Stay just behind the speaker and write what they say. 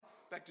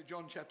Back to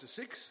John chapter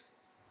 6,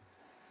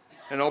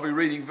 and I'll be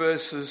reading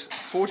verses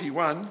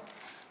 41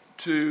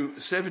 to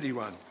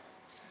 71.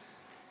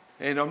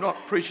 And I'm not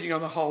preaching on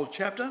the whole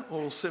chapter,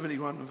 all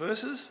 71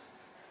 verses.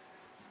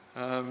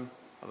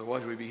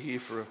 Otherwise we'd be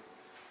here for a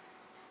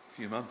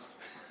few months.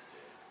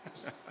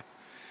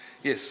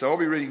 Yes, so I'll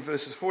be reading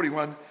verses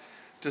 41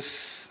 to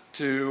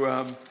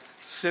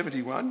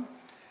 71.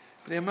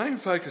 But our main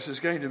focus is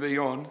going to be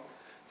on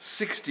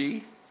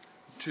 60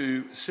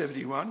 to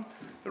 71.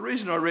 The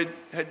reason I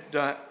had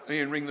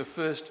Ian read the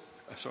first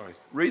 40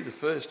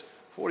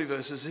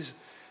 verses is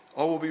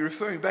I will be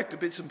referring back to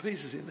bits and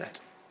pieces in that,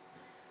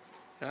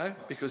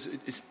 because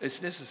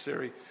it's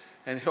necessary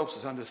and it helps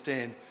us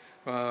understand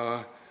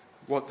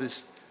what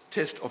this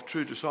test of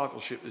true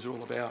discipleship is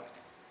all about.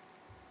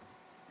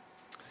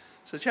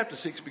 So chapter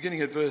 6,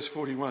 beginning at verse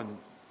 41.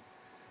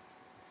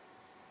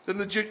 Then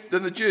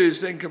the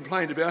Jews then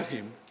complained about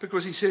him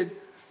because he said,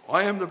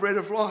 "I am the bread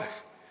of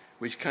life,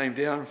 which came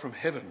down from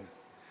heaven."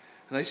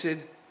 And they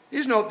said,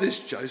 Is not this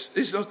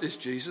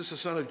Jesus, the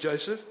son of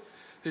Joseph,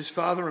 whose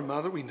father and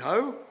mother we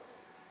know?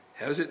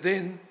 How is it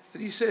then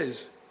that he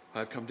says, I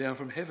have come down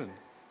from heaven?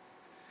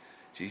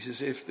 Jesus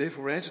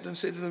therefore answered and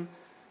said to them,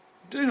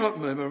 Do not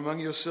murmur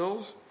among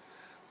yourselves.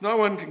 No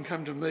one can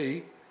come to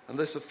me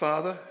unless the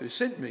Father who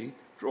sent me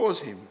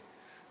draws him,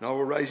 and I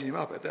will raise him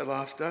up at that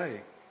last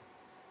day.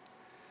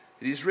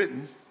 It is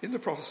written in the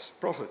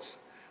prophets,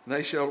 and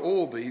they shall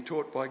all be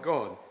taught by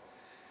God.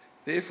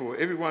 Therefore,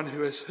 everyone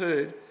who has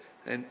heard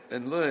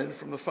and learned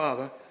from the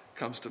Father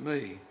comes to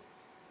me.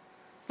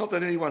 Not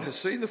that anyone has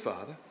seen the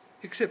Father,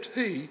 except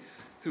he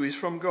who is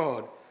from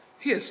God.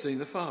 He has seen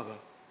the Father.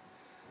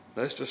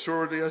 Most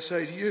assuredly I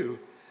say to you,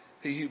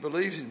 he who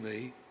believes in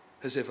me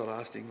has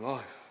everlasting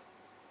life.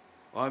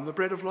 I am the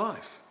bread of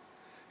life.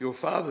 Your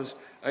fathers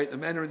ate the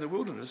manna in the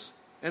wilderness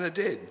and are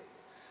dead.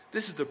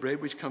 This is the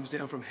bread which comes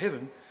down from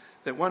heaven,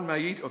 that one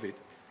may eat of it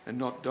and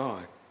not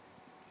die.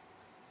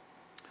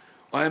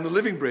 I am the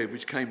living bread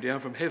which came down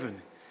from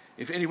heaven.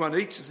 If anyone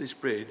eats of this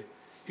bread,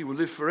 he will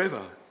live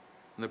forever.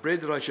 And the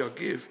bread that I shall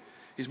give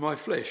is my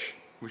flesh,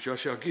 which I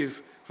shall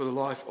give for the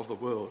life of the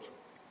world.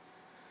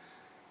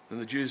 Then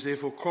the Jews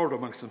therefore quarrelled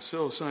amongst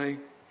themselves,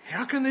 saying,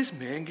 How can this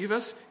man give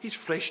us his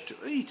flesh to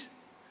eat?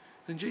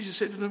 And Jesus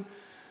said to them,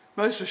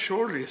 Most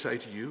assuredly I say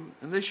to you,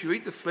 unless you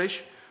eat the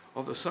flesh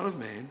of the Son of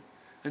Man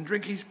and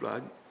drink his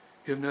blood,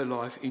 you have no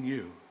life in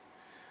you.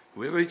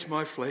 Whoever eats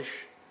my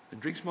flesh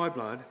and drinks my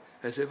blood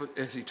has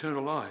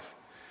eternal life,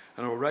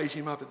 and I will raise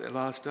him up at that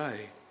last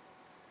day.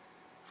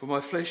 For my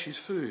flesh is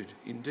food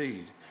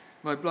indeed,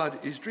 my blood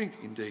is drink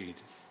indeed.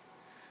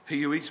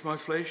 He who eats my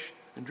flesh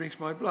and drinks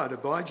my blood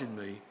abides in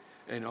me,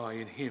 and I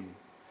in him.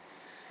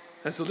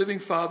 As the living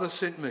Father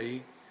sent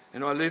me,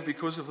 and I live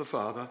because of the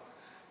Father,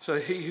 so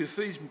he who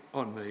feeds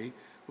on me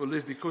will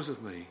live because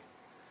of me.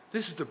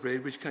 This is the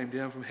bread which came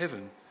down from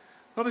heaven,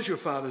 not as your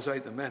fathers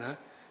ate the manna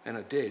and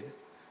are dead.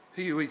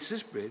 He who eats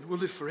this bread will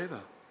live forever.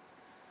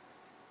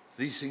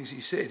 These things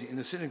he said in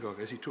the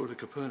synagogue as he taught at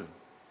Capernaum.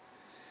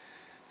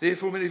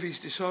 Therefore many of his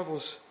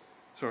disciples,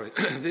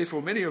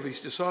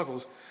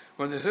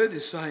 when they heard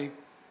this, saying,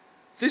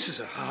 This is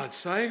a hard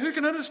saying, who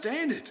can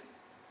understand it?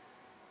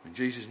 When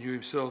Jesus knew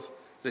himself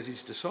that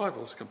his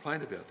disciples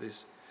complained about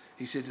this,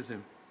 he said to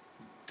them,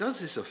 Does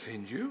this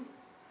offend you?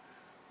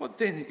 What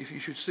then if you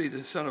should see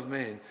the Son of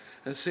Man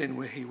ascend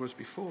where he was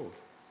before?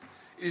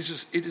 It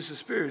is the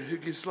Spirit who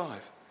gives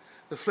life.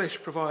 The flesh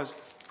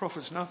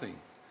profits nothing.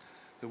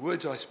 The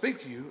words I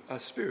speak to you are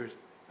spirit,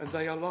 and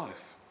they are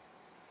life.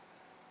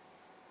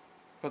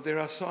 But there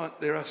are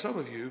some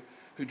of you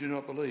who do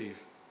not believe.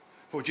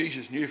 For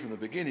Jesus knew from the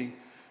beginning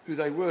who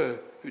they were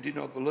who did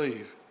not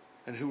believe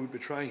and who would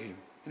betray him.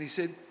 And he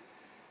said,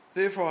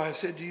 Therefore I have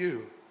said to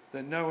you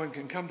that no one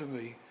can come to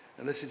me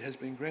unless it has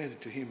been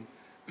granted to him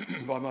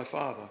by my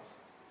Father.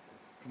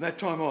 From that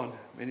time on,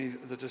 many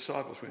of the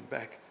disciples went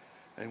back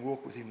and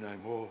walked with him no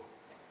more.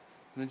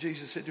 And then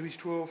Jesus said to his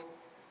 12,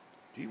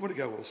 Do you want to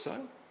go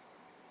also?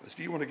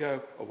 Do you want to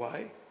go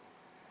away?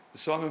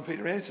 Simon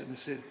Peter answered and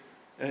said,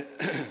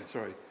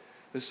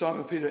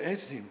 Simon Peter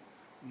answered him,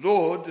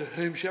 Lord, to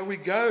whom shall we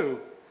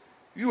go?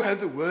 You have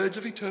the words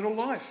of eternal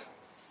life.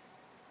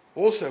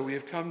 Also we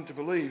have come to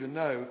believe and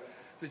know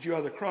that you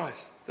are the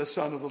Christ, the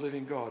Son of the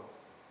living God.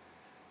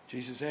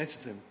 Jesus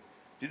answered them,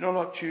 Did I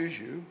not choose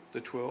you,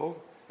 the 12,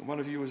 and one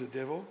of you was a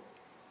devil?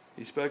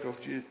 He spoke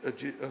of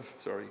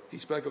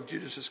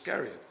Judas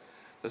Iscariot,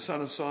 the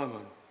son of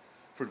Simon,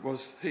 for it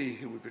was he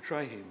who would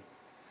betray him,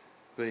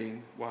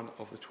 being one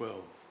of the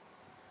 12.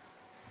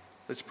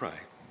 Let's pray.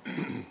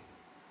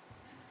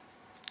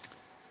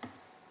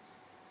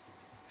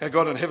 Our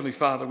God and Heavenly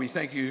Father, we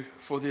thank you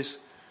for this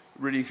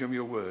reading from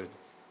your word.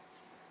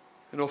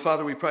 And, oh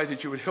Father, we pray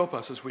that you would help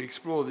us as we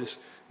explore this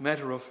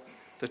matter of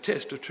the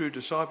test of true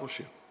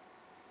discipleship.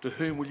 To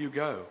whom will you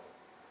go?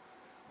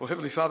 Well,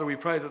 Heavenly Father, we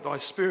pray that thy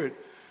Spirit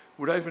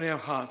would open our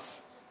hearts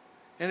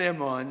and our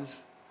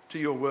minds to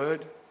your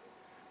word.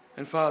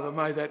 And Father,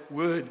 may that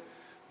word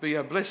be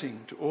a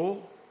blessing to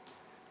all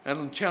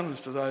and a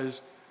challenge to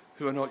those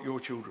who are not your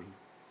children.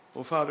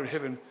 Well, Father in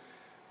heaven,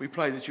 We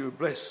pray that you would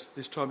bless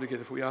this time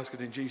together, for we ask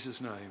it in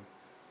Jesus' name.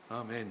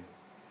 Amen.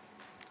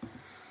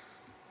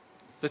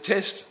 The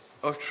test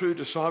of true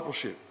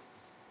discipleship.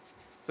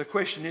 The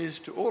question is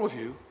to all of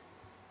you,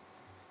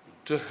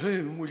 to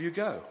whom will you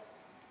go?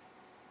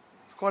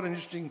 It's quite an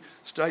interesting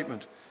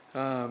statement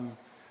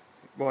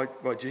by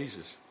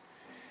Jesus.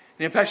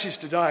 In our passage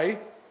today,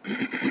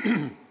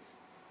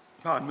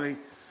 pardon me,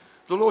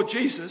 the Lord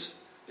Jesus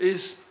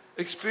is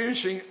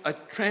experiencing a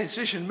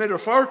transition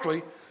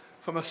metaphorically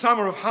from a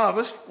summer of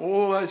harvest,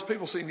 all those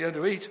people sitting down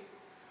to eat,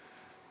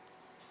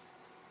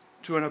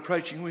 to an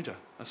approaching winter.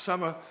 A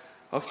summer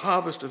of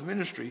harvest of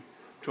ministry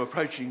to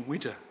approaching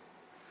winter.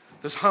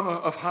 The summer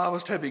of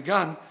harvest had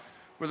begun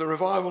with a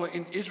revival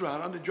in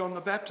Israel under John the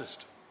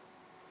Baptist.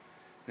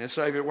 And our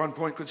Saviour at one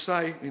point could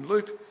say in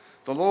Luke,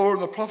 the law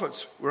and the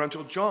prophets were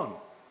until John.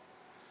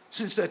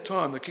 Since that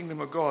time, the kingdom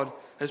of God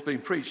has been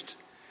preached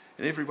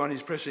and everyone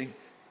is pressing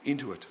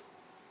into it.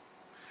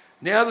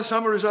 Now the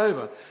summer is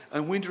over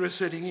and winter is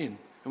setting in.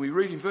 And we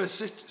read in verse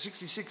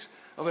 66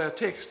 of our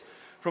text,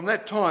 from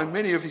that time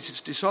many of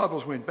his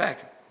disciples went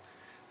back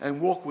and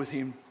walked with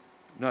him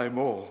no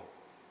more.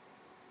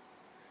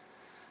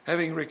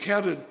 Having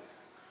recounted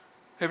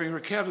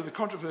the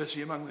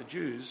controversy among the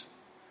Jews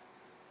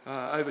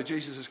over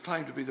Jesus'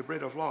 claim to be the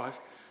bread of life,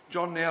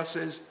 John now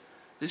says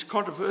this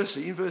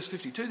controversy, in verse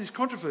 52, this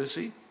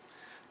controversy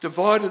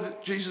divided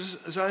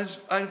Jesus'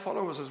 own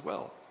followers as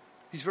well.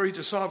 His very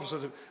disciples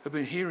that have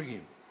been hearing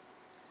him.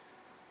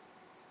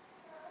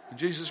 And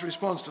Jesus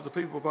responds to the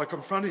people by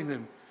confronting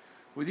them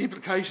with the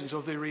implications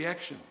of their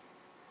reaction.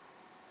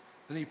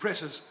 And he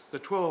presses the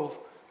 12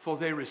 for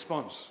their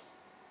response.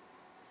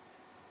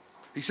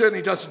 He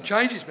certainly doesn't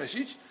change his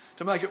message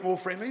to make it more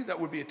friendly. That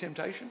would be a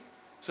temptation,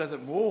 so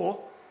that more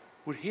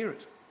would hear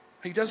it.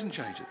 He doesn't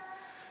change it.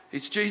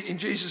 It's in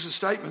Jesus'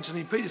 statements and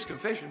in Peter's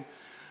confession,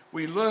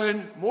 we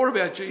learn more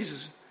about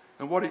Jesus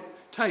and what it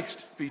takes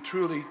to be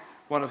truly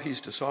one of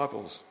his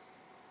disciples.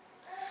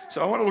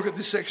 So I want to look at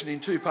this section in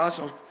two parts.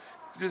 I'll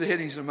do the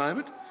headings in a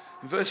moment.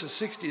 In verses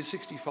 60 and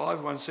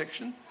 65, one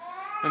section,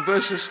 and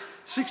verses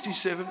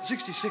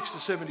 66 to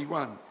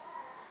 71.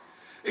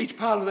 Each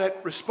part of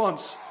that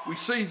response, we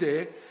see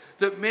there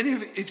that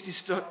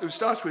it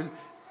starts with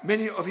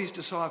many of his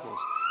disciples,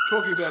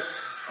 talking about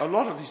a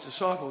lot of his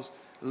disciples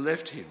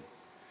left him,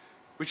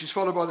 which is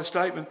followed by the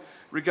statement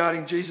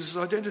regarding Jesus'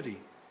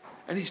 identity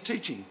and his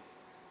teaching,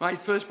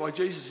 made first by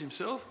Jesus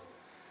himself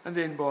and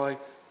then by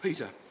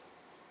Peter.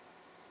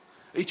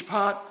 Each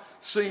part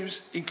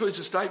includes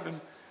a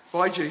statement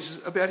by Jesus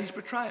about his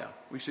betrayer.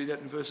 We see that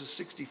in verses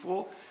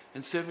 64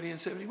 and 70 and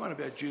 71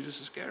 about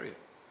Judas Iscariot.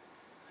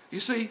 You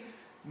see,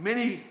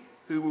 many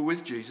who were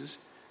with Jesus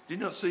did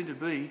not seem to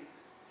be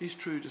his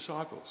true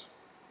disciples.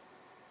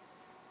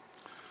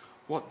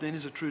 What then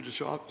is a true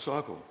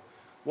disciple?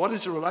 What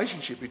is the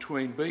relationship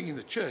between being in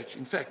the church,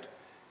 in fact,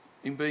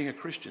 in being a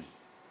Christian?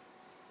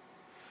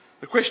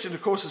 The question,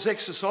 of course, has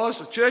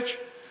exercised the church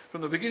from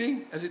the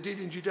beginning as it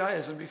did in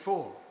Judaism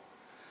before.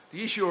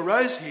 The issue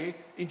arose here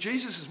in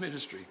Jesus'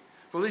 ministry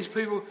for these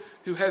people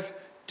who have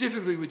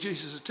difficulty with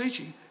Jesus'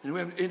 teaching and who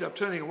end up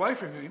turning away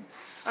from him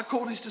are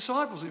called his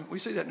disciples. We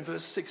see that in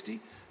verse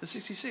 60 and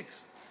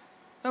 66.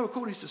 They were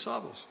called his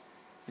disciples,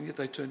 and yet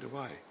they turned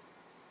away.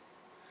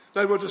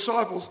 They were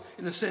disciples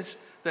in the sense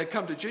they had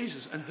come to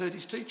Jesus and heard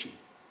his teaching.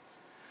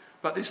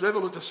 But this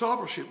level of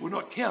discipleship would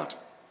not count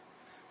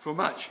for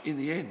much in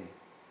the end,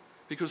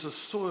 because the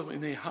soil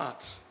in their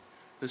hearts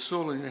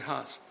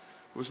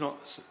was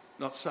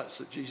not such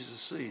that Jesus'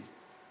 seed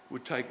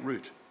would take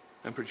root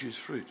and produce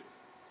fruit.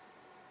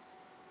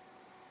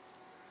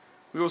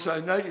 We also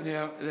note in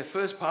the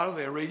first part of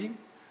our reading,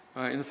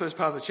 in the first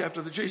part of the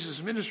chapter, that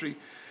Jesus' ministry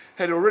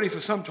had already for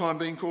some time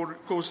been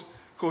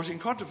causing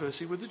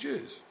controversy with the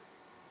Jews.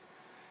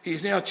 He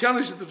is now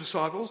challenged the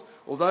disciples,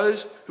 or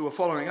those who were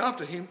following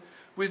after him,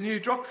 with new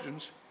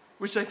doctrines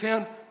which they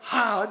found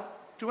hard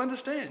to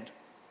understand.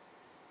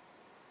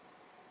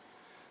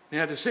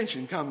 Now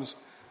dissension comes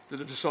to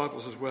the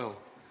disciples as well.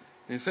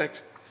 In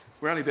fact,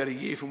 we're only about a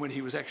year from when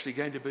he was actually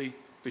going to be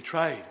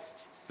betrayed,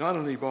 not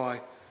only by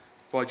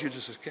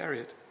Judas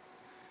Iscariot,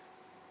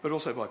 but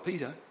also by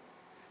Peter.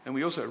 And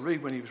we also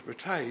read when he was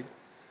betrayed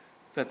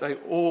that they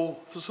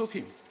all forsook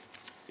him.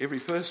 Every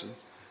person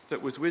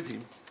that was with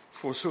him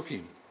forsook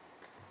him.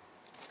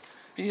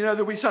 And you know,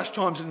 there'll be such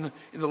times in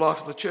the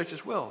life of the church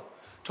as well.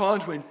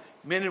 Times when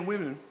men and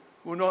women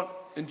will not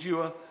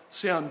endure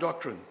sound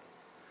doctrine.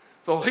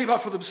 They'll heap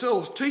up for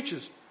themselves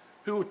teachers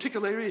who will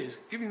tickle their ears,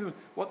 giving them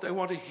what they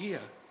want to hear,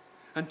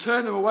 and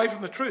turn them away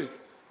from the truth.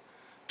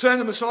 Turn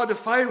them aside to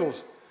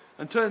fables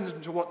and turn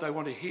them to what they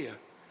want to hear.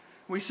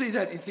 We see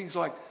that in things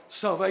like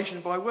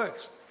salvation by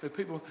works, where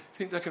people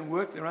think they can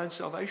work their own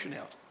salvation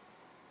out.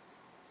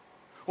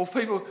 Or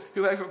people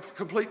who have a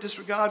complete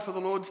disregard for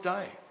the Lord's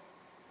day.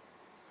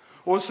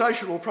 Or a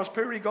social or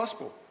prosperity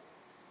gospel,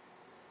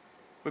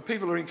 where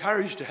people are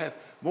encouraged to have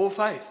more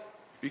faith,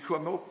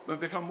 become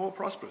more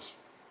prosperous.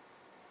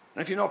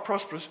 And if you're not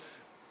prosperous,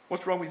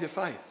 what's wrong with your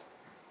faith?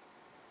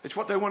 It's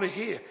what they want to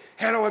hear.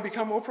 How do I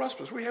become more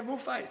prosperous? We have more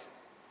faith.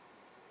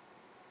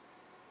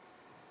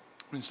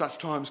 when such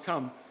times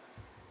come,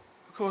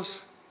 of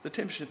course, the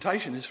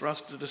temptation is for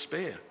us to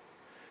despair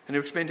and to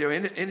expend our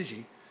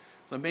energy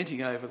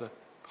lamenting over the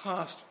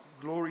past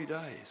glory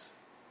days.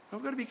 And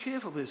we've got to be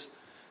careful of this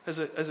as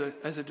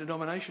a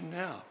denomination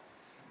now,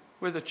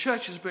 where the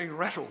church is being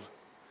rattled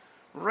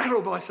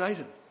by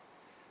Satan.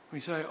 We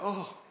say,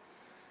 a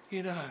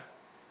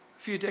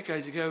few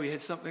decades ago we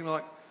had something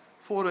like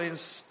 14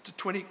 to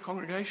 20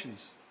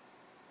 congregations,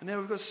 and now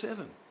we've got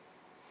 7.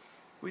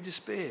 We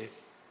despair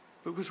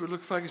because we're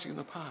focusing on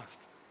the past.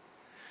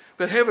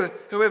 But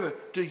however,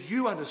 do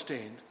you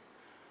understand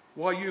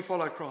why you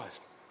follow Christ?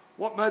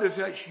 What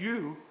motivates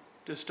you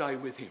to stay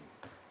with him?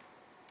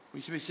 We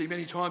see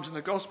many times in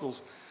the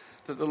Gospels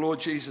that the Lord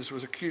Jesus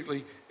was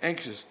acutely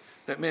anxious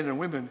that men and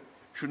women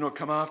should not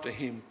come after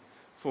him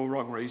for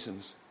wrong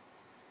reasons.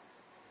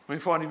 We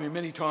find him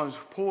many times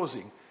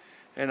pausing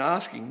and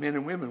asking men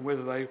and women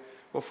whether they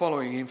were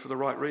following him for the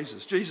right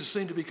reasons. Jesus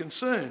seemed to be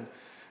concerned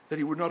that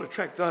he would not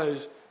attract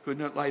those who had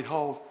not laid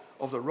hold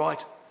of the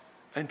right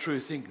and true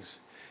things.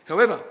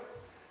 However,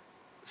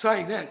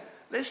 saying that,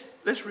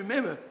 let's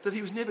remember that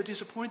he was never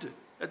disappointed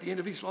at the end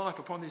of his life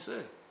upon this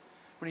earth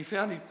when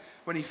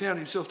he found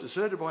himself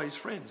deserted by his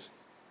friends.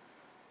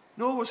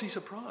 Nor was he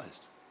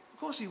surprised. Of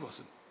course he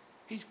wasn't.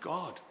 He's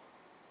God.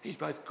 He's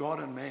both God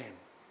and man.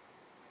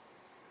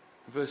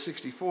 In verse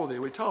 64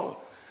 there, we're told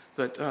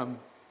that,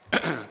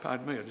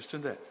 pardon me, I just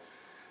turned that.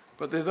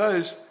 But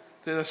there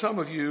are some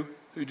of you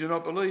who do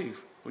not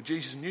believe. Well,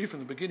 Jesus knew from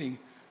the beginning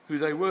who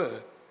they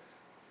were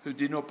who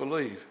did not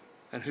believe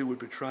and who would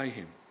betray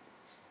him.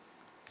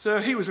 So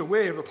he was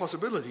aware of the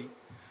possibility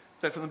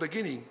that from the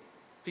beginning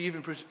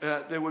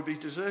there would be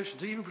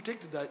desertions. He even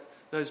predicted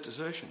those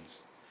desertions.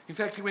 In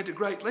fact, he went to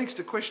great lengths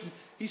to question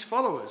his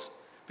followers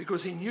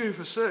because he knew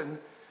for certain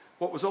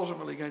what was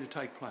ultimately going to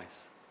take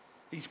place.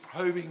 He's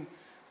probing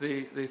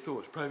their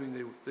thoughts,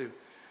 probing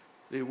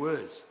their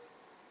words,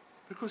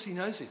 because he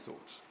knows their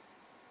thoughts.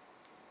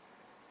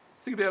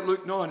 Think about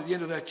Luke 9. At the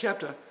end of that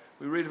chapter,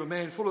 we read of a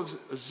man full of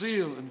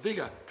zeal and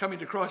vigour coming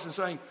to Christ and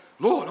saying,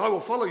 "Lord, I will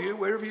follow you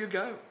wherever you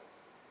go."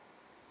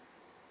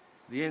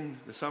 The end,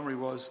 the summary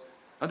was,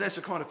 and that's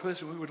the kind of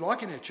person we would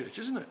like in our church,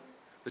 isn't it?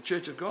 The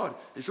Church of God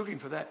is looking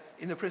for that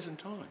in the present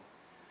time.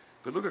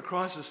 But look at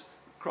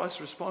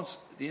Christ's response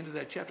at the end of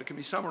that chapter can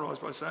be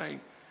summarised by saying,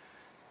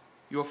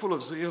 "You're full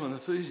of zeal and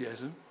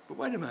enthusiasm, but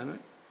wait a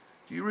moment.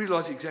 Do you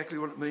realise exactly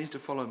what it means to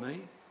follow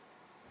me?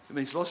 It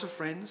means loss of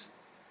friends.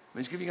 It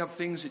means giving up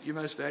things that you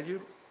most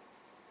value."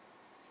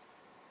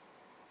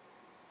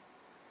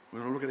 We're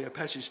going to look at our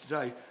passage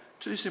today.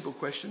 2 simple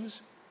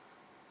questions.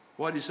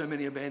 Why did so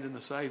many abandon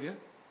the Saviour?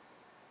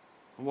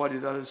 And why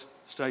did others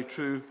stay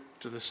true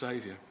to the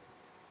Saviour?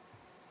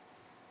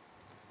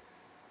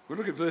 We'll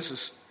look at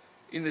verses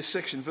in this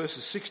section,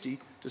 verses 60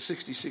 to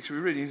 66.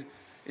 We're reading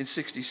in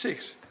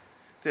 66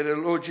 that our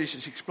Lord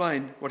Jesus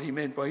explained what he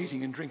meant by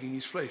eating and drinking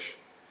his flesh.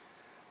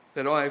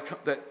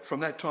 That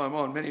from that time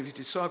on, many of his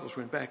disciples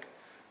went back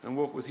and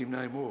walked with him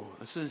no more.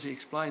 As soon as he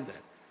explained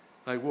that,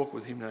 they walked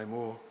with him no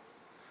more.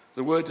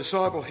 The word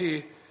disciple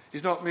here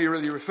is not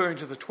merely referring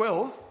to the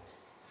 12,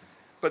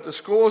 but the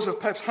scores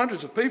of perhaps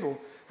hundreds of people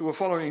who were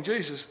following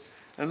Jesus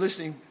and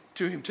listening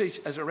to him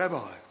teach as a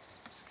rabbi.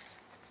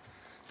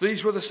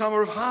 These were the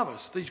summer of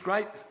harvest, these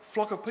great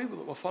flock of people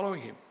that were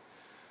following him.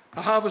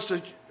 A harvest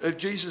of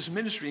Jesus'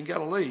 ministry in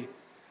Galilee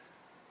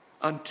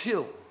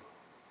until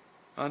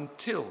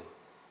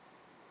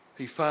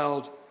he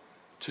failed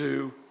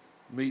to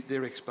meet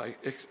their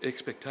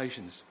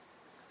expectations.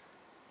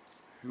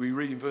 We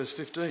read in verse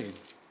 15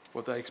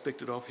 what they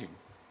expected of him.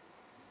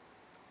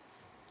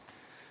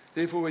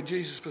 Therefore, when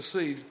Jesus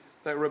perceived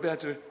they were about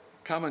to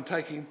come and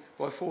take him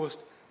by force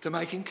to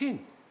make him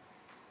king,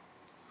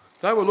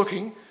 they were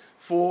looking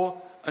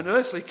for an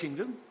earthly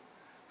kingdom,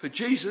 for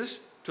Jesus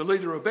to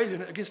lead a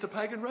rebellion against the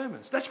pagan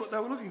Romans. That's what they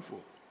were looking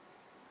for.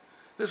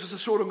 This was the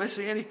sort of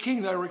messianic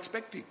king they were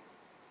expecting,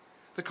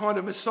 the kind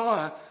of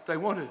Messiah they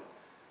wanted.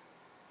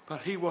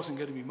 But he wasn't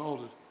going to be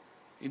moulded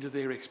into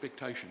their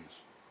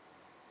expectations.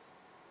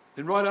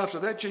 Then right after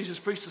that, Jesus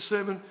preached a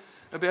sermon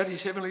about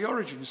his heavenly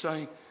origin,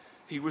 saying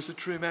he was the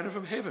true manna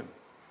from heaven.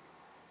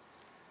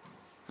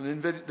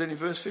 And then in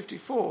verse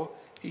 54,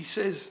 he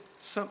says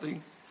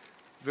something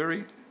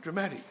very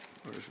dramatic.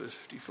 Where is verse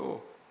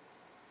 54?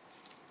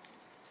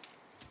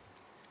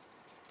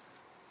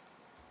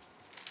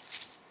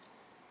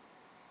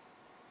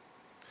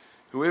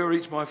 "Whoever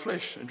eats my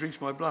flesh and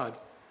drinks my blood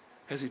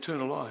has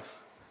eternal life,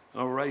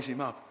 and I will raise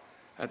him up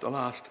at the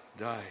last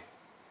day."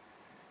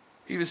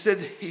 He even said,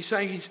 he's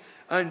saying his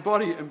own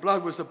body and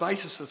blood was the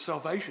basis of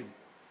salvation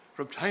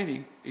for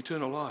obtaining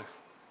eternal life.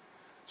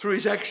 Through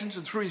his actions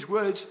and through his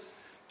words,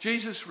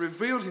 Jesus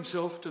revealed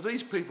himself to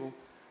these people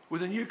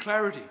with a new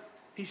clarity.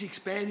 He's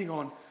expanding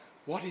on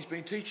what he's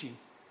been teaching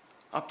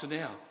up to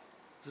now.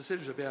 As I said,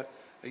 it was about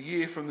a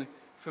year from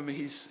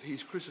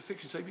his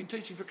crucifixion, so he'd been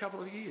teaching for a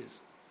couple of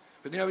years.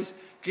 But now he's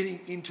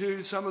getting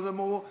into some of the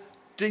more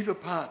deeper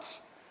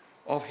parts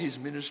of his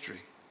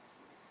ministry.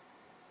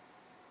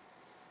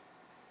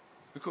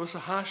 Because the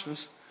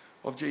harshness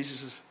of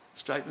Jesus'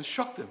 statements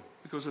shocked them.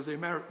 because of their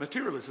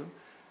materialism,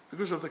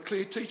 because of the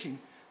clear teaching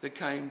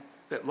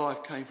that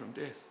life came from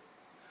death.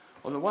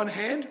 On the one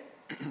hand,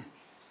 the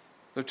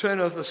return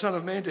of the Son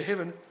of Man to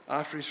heaven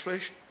after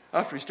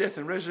his death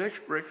and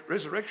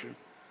resurrection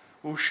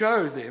will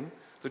show them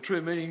the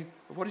true meaning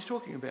of what he's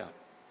talking about.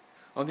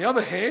 On the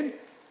other hand,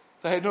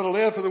 they had not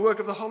allowed for the work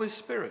of the Holy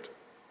Spirit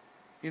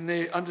in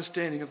their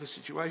understanding of the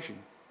situation.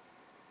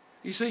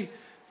 You see,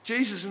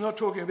 Jesus is not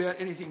talking about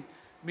anything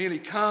merely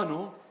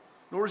carnal,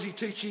 nor is he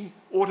teaching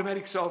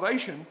automatic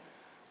salvation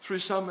through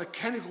some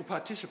mechanical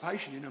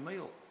participation in a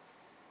meal.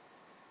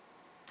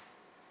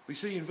 We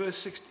see in verse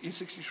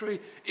 63,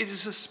 it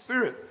is the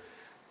Spirit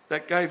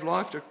that gave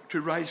life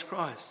to raise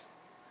Christ.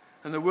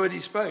 And the word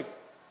he spoke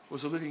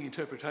was a living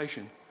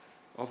interpretation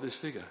of this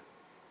figure.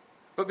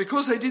 But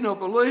because they did not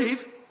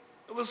believe,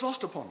 it was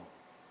lost upon them.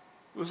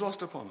 It was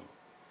lost upon them.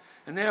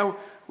 And now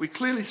we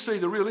clearly see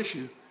the real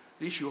issue,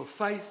 the issue of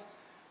faith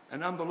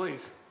and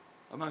unbelief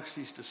amongst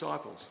his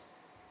disciples.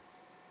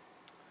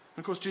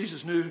 And of course,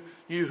 Jesus knew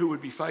who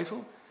would be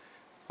faithful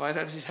by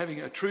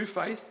having a true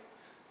faith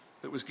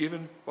that was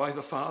given by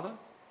the Father.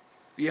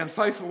 The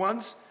unfaithful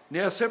ones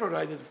now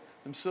separated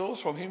themselves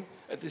from him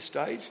at this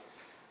stage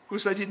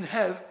because they didn't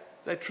have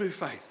that true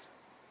faith.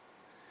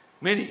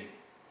 Many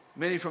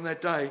from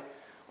that day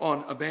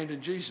on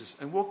abandoned Jesus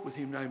and walked with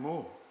him no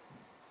more,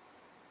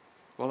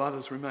 while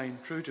others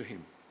remained true to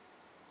him.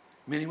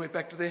 Many went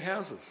back to their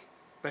houses,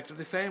 back to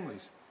their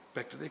families,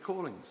 back to their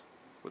callings,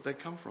 what they'd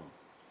come from.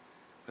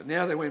 But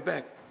now they went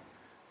back,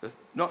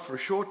 not for a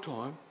short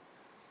time,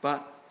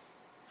 but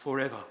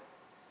forever.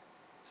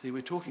 See,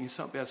 we're talking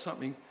about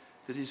something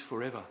that is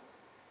forever.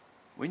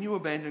 When you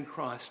abandon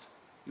Christ,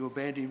 you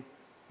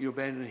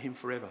abandon him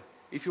forever.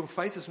 If your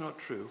faith is not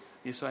true,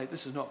 you say,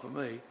 this is not for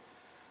me,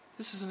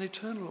 this is an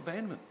eternal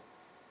abandonment.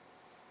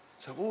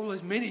 So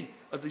many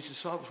of these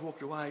disciples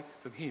walked away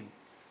from him.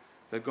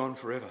 They've gone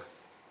forever.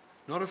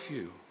 Not a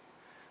few.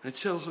 And it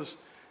tells us,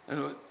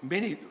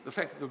 the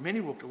fact that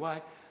many walked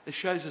away, it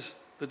shows us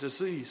the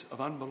disease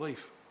of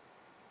unbelief.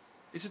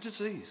 It's a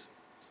disease.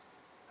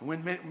 And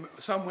when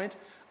some went,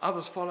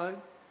 others followed.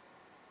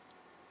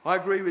 I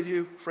agree with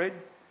you, Fred.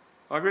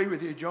 I agree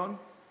with you, John.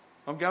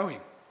 I'm going.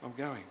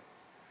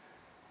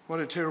 What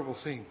a terrible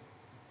thing.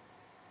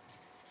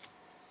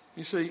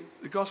 You see,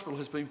 the gospel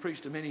has been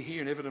preached to many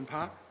here in Everton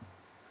Park,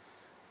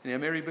 in our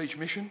Mary Beach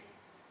mission,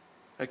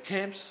 at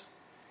camps,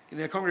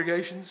 in our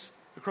congregations,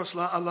 across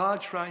a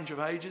large range of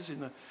ages,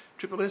 in the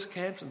Triple S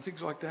camps and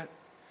things like that.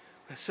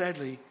 But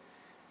sadly,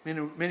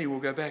 many will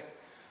go back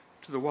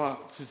to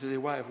their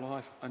way of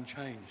life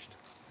unchanged.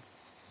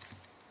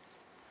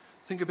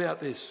 Think about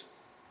this.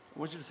 I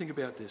want you to think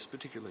about this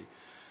particularly.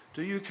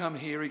 Do you come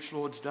here each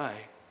Lord's Day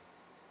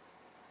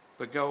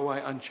but go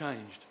away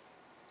unchanged,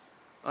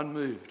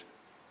 unmoved,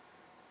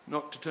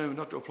 not determined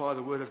not to apply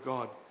the word of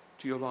God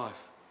to your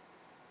life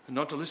and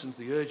not to listen to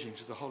the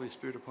urgings of the Holy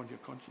Spirit upon your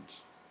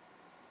conscience?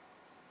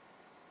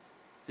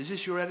 Is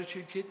this your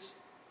attitude, kids?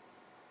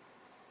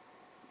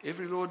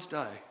 Every Lord's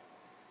Day,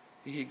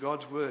 you hear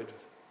God's word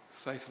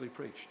faithfully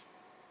preached.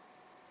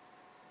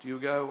 Do you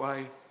go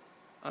away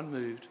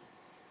unmoved,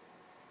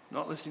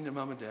 not listening to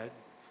mum and dad,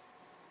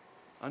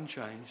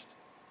 unchanged,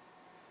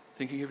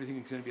 thinking everything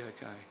is going to be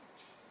okay?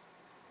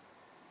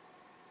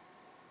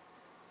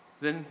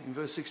 Then in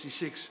verse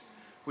 66,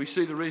 we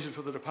see the reason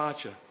for the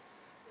departure.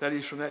 That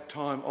is from that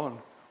time on,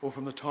 or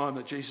from the time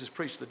that Jesus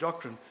preached the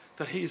doctrine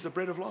that he is the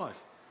bread of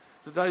life,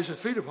 that those who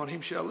feed upon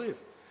him shall live.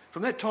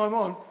 From that time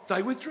on,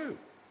 they withdrew.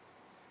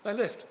 They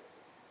left.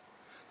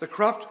 The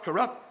corrupt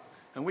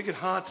and wicked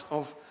hearts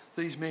of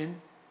these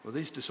men, or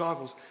these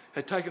disciples,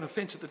 had taken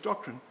offence at the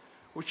doctrine,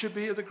 which should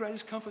be of the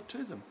greatest comfort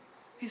to them.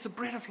 He's the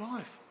bread of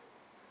life.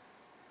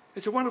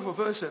 It's a wonderful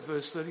verse, that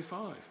verse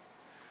 35.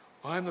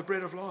 I am the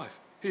bread of life.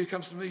 He who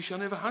comes to me shall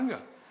never hunger,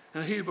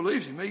 and he who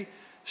believes in me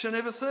shall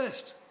never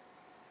thirst.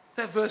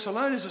 That verse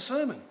alone is a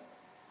sermon.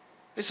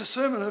 It's a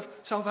sermon of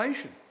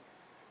salvation.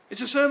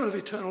 It's a sermon of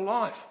eternal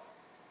life.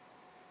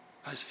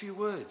 Those few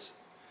words.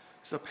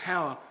 It's the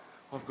power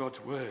of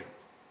God's word.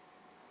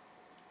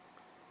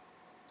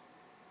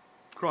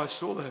 Christ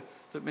saw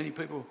that many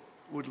people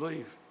would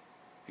leave,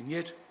 and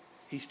yet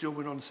he still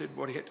went on and said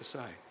what he had to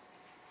say.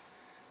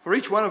 For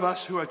each one of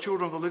us who are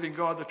children of the living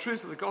God, the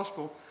truth of the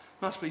gospel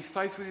must be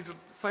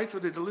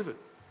faithfully delivered,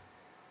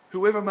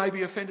 whoever may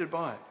be offended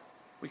by it.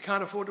 We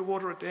can't afford to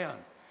water it down,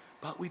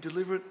 but we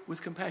deliver it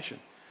with compassion.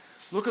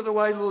 Look at the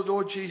way the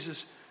Lord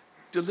Jesus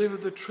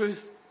delivered the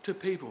truth to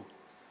people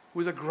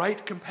with a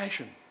great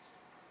compassion.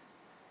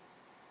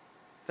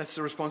 That's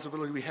the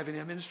responsibility we have in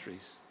our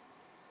ministries.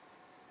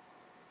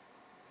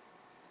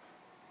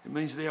 It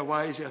means that our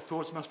ways, our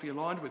thoughts must be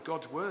aligned with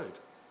God's word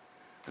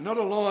and not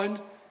aligned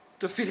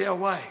to fit our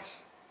ways.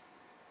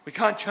 We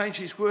can't change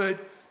his word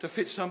to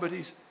fit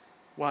somebody's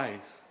ways.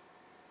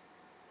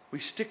 We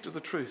stick to the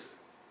truth.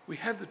 We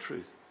have the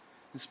truth,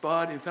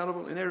 inspired,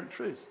 infallible, inerrant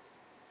truth,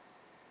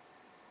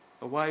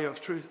 a way of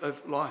truth,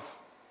 of life.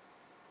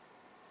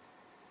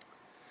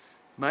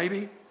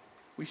 Maybe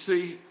we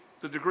see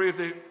the degree of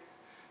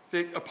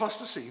their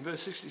apostasy. In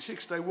verse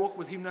 66, they walk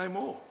with him no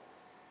more.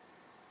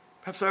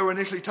 Perhaps they were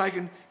initially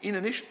taken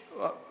in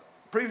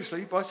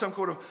previously by some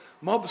kind of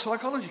mob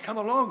psychology. Come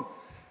along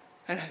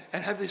and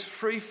have this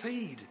free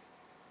feed.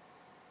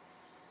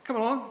 Come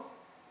along.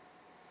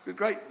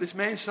 This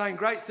man's saying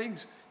great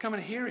things. Come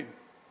and hear him.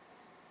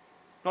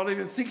 Not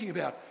even thinking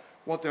about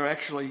what they're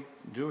actually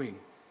doing.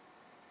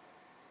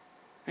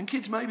 And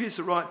kids, maybe you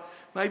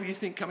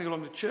think coming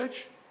along to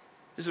church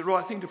is the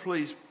right thing to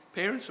please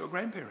parents or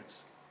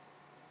grandparents.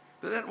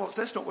 But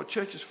that's not what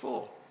church is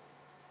for.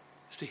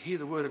 It's to hear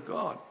the word of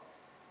God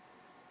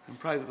and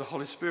pray that the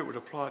Holy Spirit would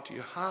apply it to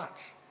your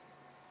hearts.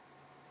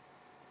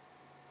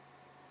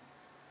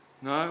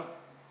 No,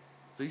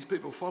 these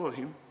people followed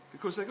him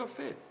because they got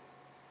fed.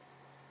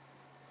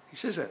 He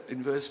says that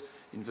in verse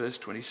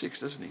 26,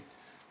 doesn't he?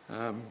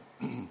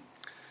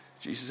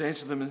 Jesus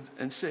answered them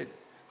and said,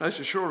 "Most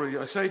assuredly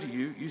I say to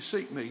you, you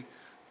seek me,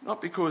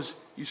 not because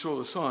you saw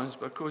the signs,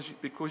 but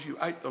because you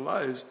ate the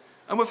loaves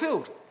and were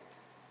filled."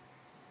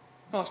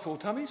 Nice full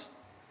tummies.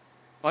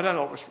 I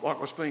don't like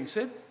what's being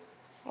said.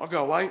 I'll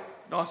go away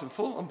nice and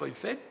full. I'm being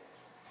fed.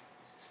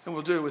 And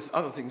we'll deal with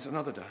other things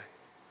another day.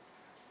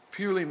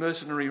 Purely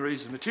mercenary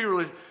reasons,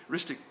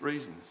 materialistic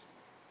reasons.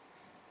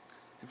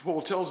 And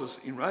Paul tells us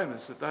in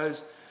Romans that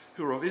those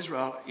who are of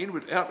Israel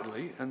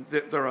outwardly, and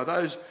there are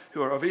those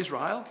who are of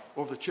Israel,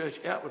 or of the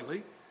church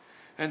outwardly,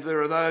 and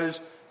there are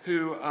those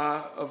who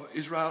are of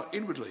Israel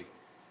inwardly.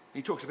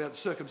 He talks about the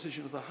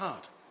circumcision of the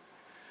heart.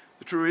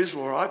 The true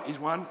Israelite is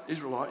one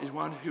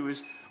who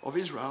is of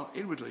Israel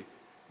inwardly,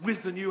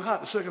 with the new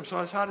heart. The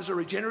circumcised heart is a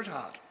regenerate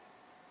heart.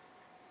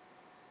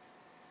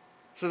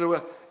 So there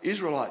were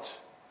Israelites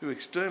who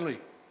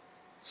externally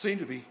seemed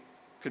to be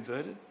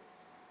converted,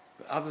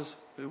 but others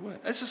who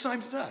weren't. It's the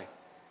same today.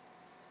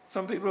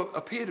 Some people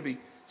appear to be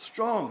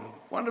strong and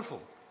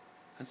wonderful,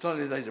 and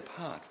suddenly they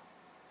depart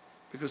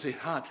because their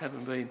hearts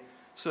haven't been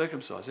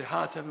circumcised. Their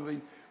hearts haven't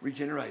been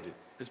regenerated.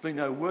 There's been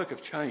no work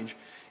of change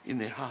in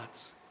their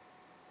hearts.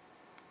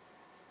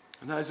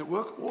 And those that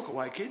walk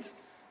away, kids,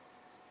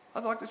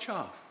 are like the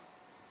chaff.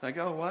 They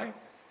go away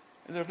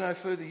and they're of no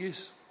further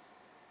use.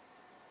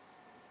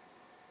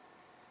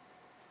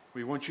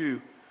 We want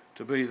you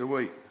to be the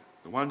wheat.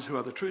 The ones who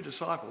are the true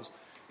disciples,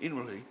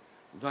 inwardly,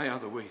 they are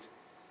the wheat.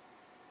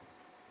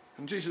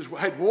 And Jesus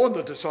had warned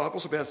the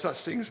disciples about such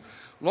things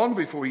long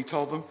before he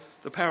told them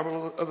the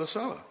parable of the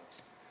sower.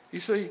 You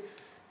see,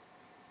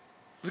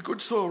 the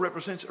good soil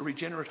represents a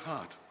regenerate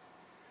heart,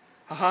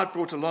 a heart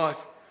brought to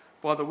life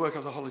by the work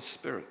of the Holy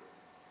Spirit.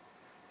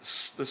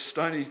 The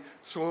stony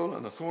soil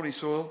and the thorny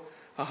soil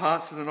are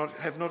hearts that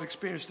have not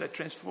experienced that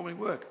transforming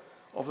work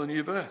of the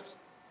new birth.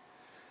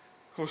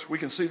 Of course, we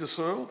can see the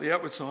soil, the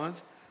outward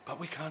signs, but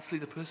we can't see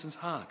the person's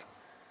heart.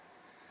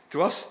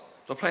 To us,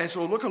 the plants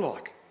all look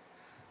alike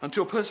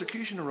until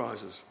persecution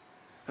arises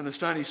and the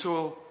stony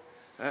soil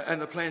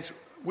and the plants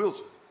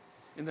wilt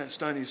in that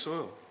stony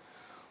soil.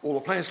 All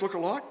the plants look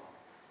alike,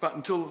 but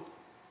until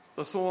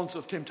the thorns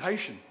of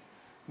temptation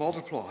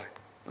multiply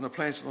and the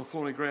plants on the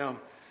thorny ground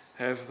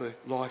have the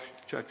life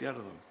choked out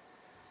of them.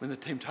 When the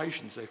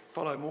temptations, they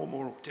follow more and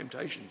more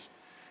temptations,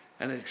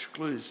 and it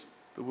excludes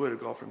the word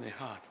of God from their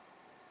heart.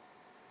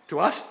 To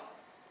us,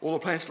 all the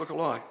plants look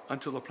alike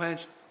until the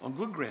plants on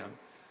good ground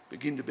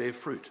begin to bear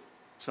fruit,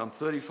 some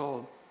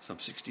 30-fold, some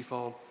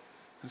 60-fold,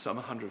 and some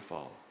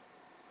 100-fold.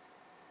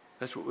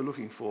 That's what we're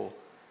looking for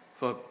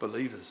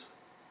believers,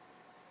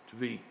 to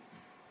be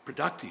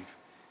productive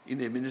in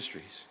their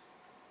ministries.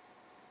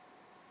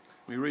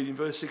 We read in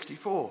verse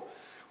 64,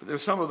 "But there are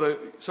some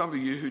of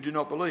you who do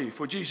not believe,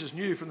 for Jesus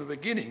knew from the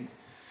beginning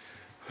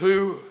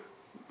who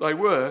they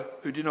were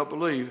who did not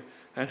believe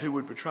and who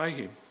would betray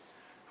him."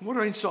 And what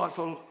an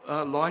insightful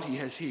light he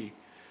has here.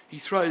 He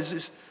throws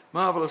this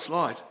marvellous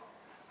light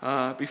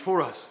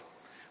before us,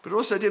 but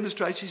also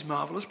demonstrates his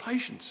marvellous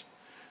patience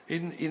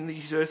in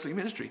his earthly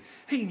ministry.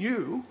 He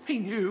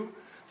knew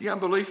the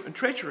unbelief and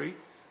treachery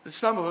that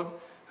some of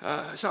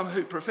them, some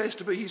who professed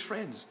to be his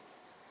friends,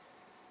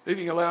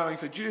 even allowing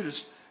for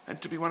Judas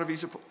and to be one of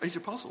his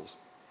apostles.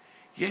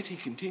 Yet he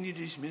continued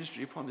his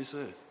ministry upon this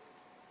earth.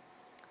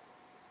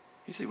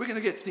 You see, we're going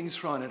to get things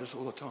thrown at us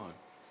all the time,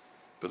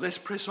 but let's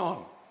press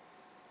on.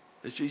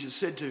 As Jesus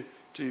said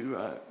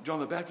to John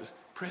the Baptist,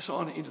 press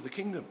on into the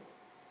kingdom.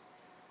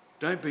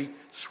 Don't be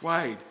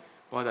swayed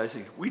by those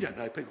things. We don't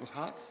know people's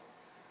hearts.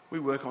 We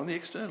work on the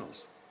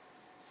externals.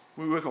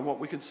 We work on what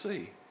we can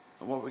see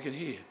and what we can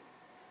hear.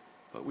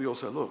 But we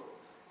also look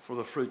for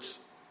the fruits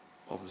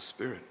of the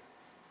Spirit.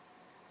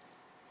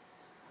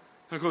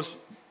 And of course,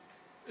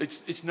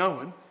 it's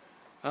known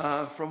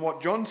from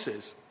what John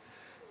says.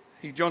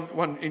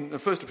 In the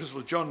first epistle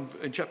of John,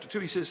 in chapter 2,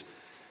 he says,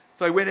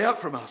 "They went out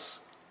from us,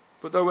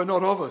 but they were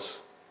not of us.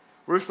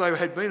 For if they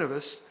had been of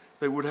us,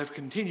 they would have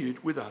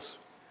continued with us.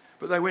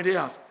 But they went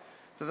out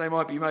that they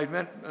might be made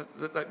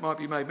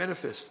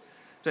manifest,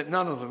 that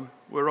none of them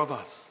were of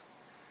us."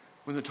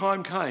 When the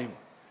time came,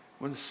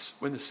 when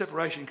the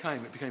separation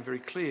came, it became very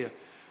clear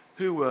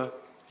who were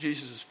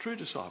Jesus' true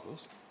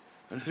disciples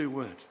and who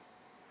weren't.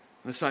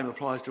 And the same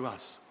applies to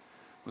us.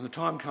 When the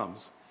time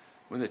comes,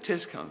 when the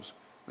test comes,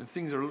 when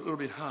things are a little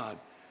bit hard,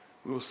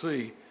 we will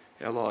see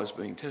our lives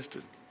being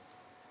tested.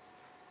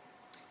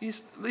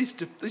 These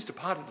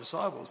departed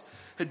disciples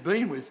had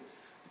been with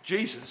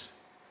Jesus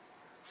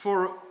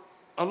for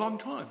a long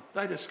time.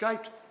 They'd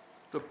escaped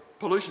the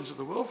pollutions of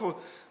the world, for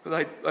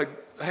they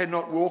had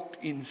not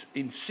walked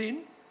in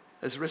sin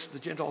as the rest of the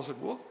Gentiles had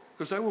walked,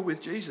 because they were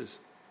with Jesus.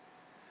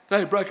 They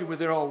had broken with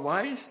their old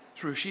ways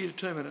through sheer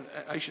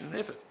determination and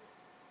effort.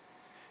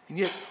 And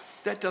yet,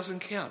 that doesn't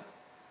count.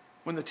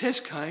 When the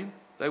test came,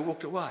 they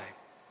walked away.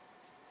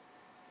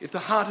 If the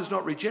heart is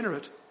not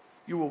regenerate,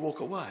 you will walk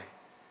away.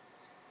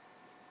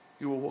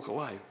 You will walk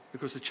away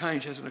because the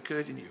change hasn't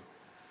occurred in you.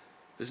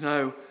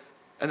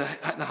 And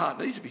the heart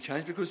needs to be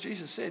changed because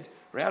Jesus said,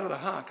 out of the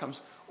heart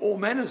comes all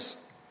manners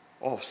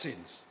of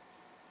sins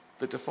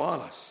that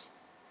defile us.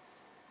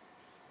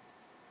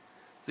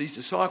 These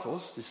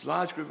disciples, this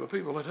large group of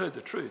people, had heard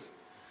the truth,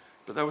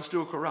 but they were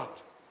still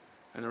corrupt.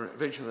 And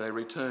eventually they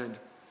returned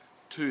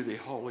to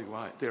their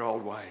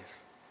old ways.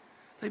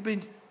 They'd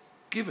been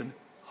given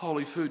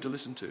holy food to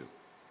listen to,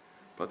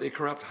 but their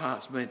corrupt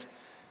hearts meant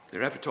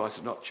their appetites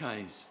had not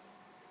changed,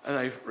 and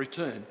they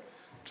returned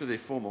to their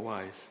former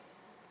ways.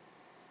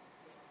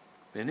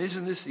 And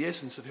isn't this the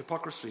essence of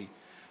hypocrisy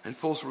and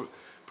false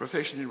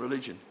profession in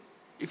religion?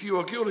 If you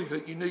are guilty of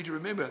it, you need to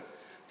remember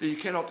that you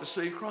cannot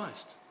deceive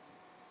Christ.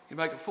 You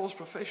make a false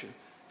profession,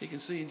 he can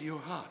see into your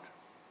heart.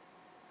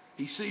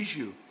 He sees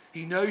you,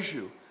 he knows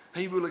you,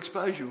 he will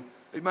expose you.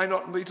 It may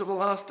not be till the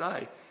last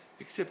day,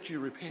 except you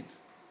repent.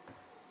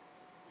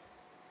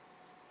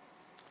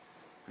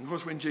 And of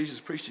course, when Jesus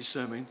preached his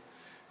sermon,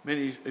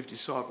 many of his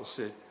disciples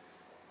said,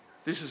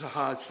 "This is a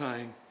hard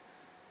saying,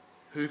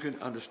 who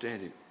can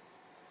understand it?"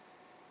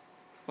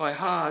 By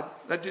hard,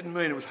 that didn't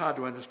mean it was hard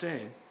to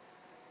understand.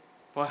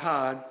 By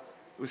hard,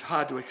 it was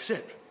hard to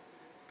accept.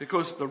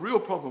 Because the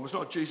real problem was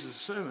not Jesus'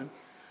 sermon,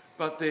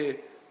 but their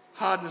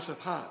hardness of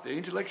heart, their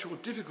intellectual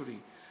difficulty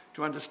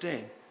to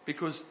understand,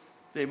 because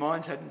their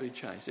minds hadn't been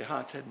changed, their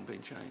hearts hadn't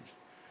been changed.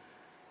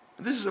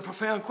 And this is a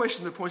profound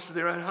question that points to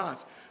their own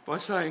hearts. By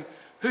saying,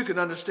 who can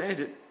understand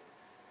it?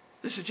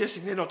 They're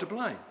suggesting they're not to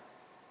blame.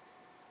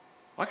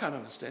 I can't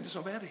understand it,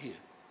 so I'm out of here.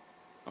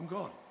 I'm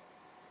gone.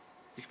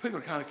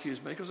 People can't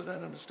accuse me because I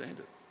don't understand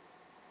it.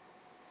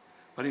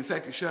 But in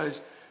fact, it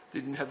shows they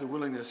didn't have the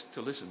willingness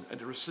to listen and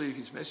to receive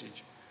his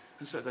message.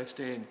 And so they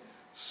stand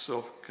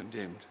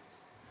self-condemned.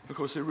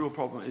 Because their real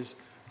problem is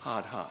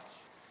hard hearts.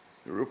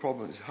 The real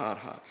problem is hard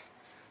hearts.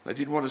 They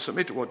didn't want to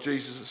submit to what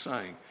Jesus is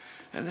saying.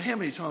 And how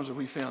many times have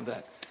we found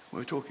that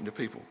when we're talking to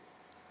people?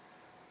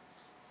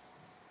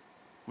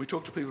 When we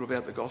talk to people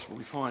about the gospel,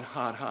 we find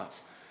hard hearts.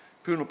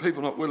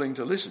 People not willing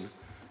to listen,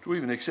 to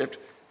even accept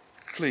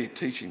clear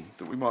teaching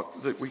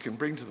that we can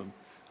bring to them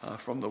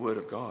from the Word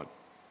of God.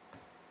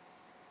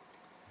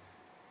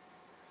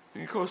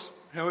 And of course,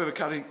 however,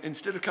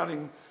 instead of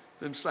cutting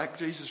them slack,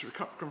 Jesus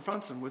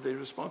confronts them with their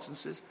response and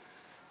says,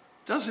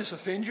 "Does this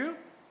offend you?"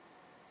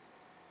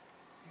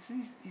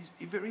 He's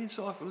very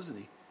insightful, isn't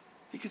he?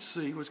 He could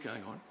see what's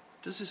going on.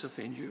 Does this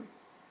offend you?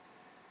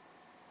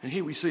 And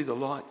here we see the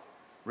light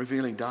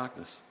revealing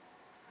darkness.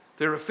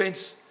 Their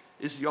offence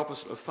is the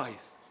opposite of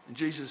faith. And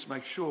Jesus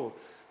makes sure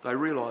they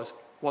realise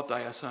what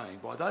they are saying.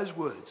 By those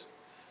words,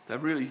 they're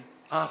really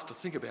asked to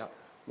think about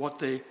what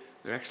they're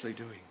actually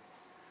doing.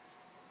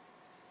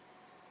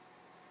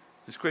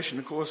 This question,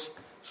 of course,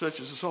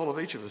 searches the soul of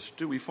each of us.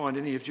 Do we find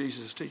any of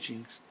Jesus'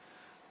 teachings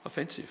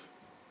offensive?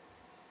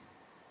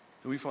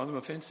 Do we find them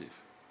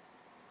offensive?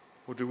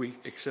 Or do we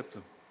accept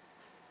them?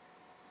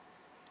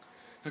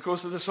 And of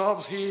course, the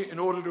disciples here, in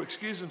order to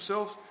excuse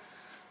themselves,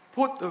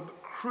 put the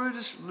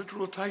crudest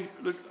literal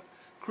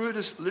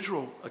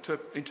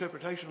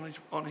interpretation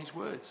on his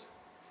words.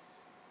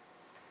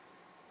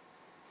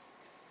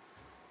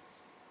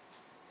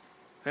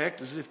 They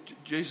act as if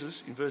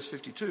Jesus, in verse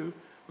 52,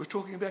 was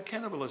talking about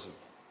cannibalism.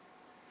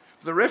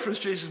 The reference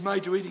Jesus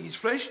made to eating his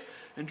flesh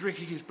and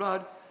drinking his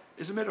blood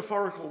is a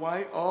metaphorical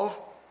way of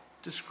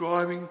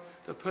describing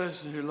the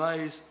person who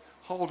lays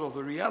hold of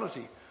the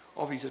reality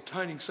of his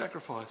atoning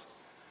sacrifice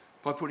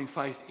by putting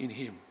faith in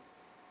him.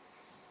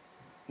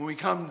 When we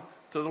come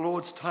to the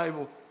Lord's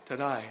table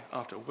today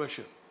after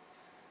worship,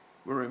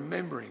 we're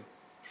remembering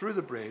through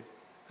the bread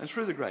and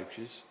through the grape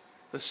juice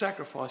the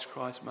sacrifice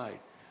Christ made.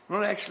 We're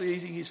not actually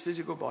eating his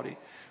physical body.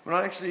 We're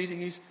not actually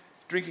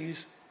drinking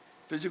his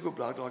physical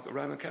blood like the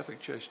Roman Catholic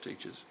Church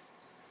teaches.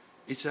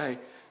 It's a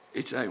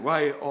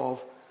way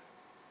of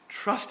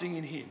trusting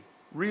in him,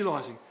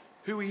 realising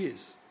who he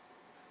is,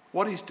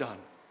 what he's done,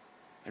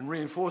 and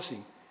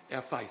reinforcing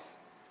our faith,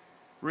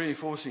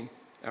 reinforcing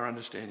our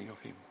understanding of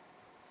him.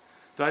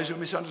 Those who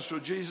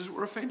misunderstood Jesus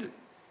were offended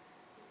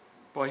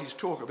by his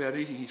talk about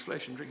eating his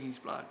flesh and drinking his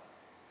blood.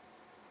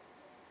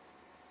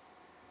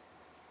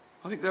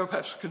 I think they were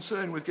perhaps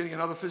concerned with getting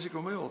another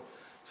physical meal.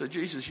 So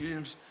Jesus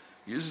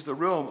uses the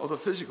realm of the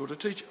physical to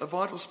teach a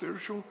vital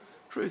spiritual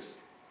truth.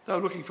 They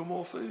were looking for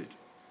more food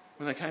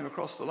when they came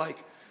across the lake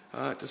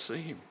to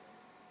see him.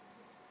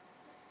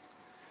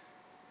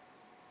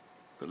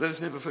 But let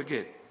us never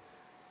forget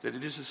that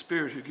it is the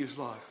Spirit who gives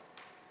life.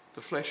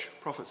 The flesh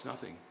profits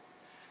nothing.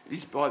 It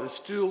is by the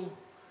still,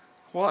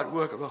 quiet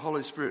work of the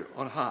Holy Spirit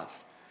on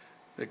hearts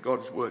that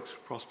God's works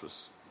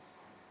prospers.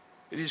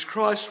 It is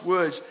Christ's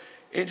words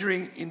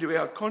entering into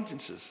our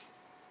consciences,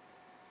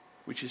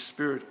 which is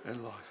spirit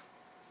and life.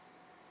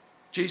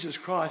 Jesus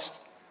Christ,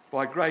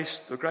 by grace,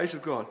 the grace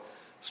of God,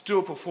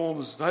 still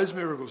performs those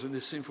miracles in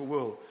this sinful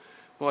world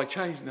by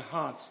changing the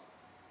hearts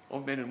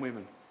of men and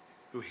women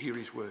who hear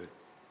his word.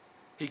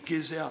 He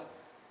gives out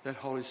that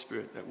Holy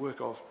Spirit, that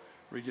work of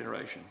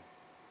regeneration.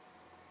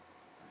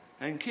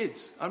 And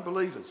kids,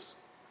 unbelievers,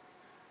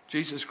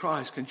 Jesus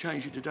Christ can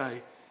change you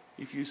today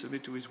if you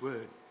submit to his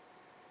word.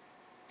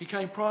 He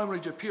came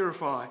primarily to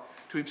purify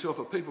to himself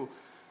a people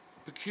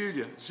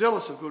peculiar,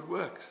 zealous of good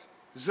works,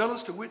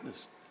 zealous to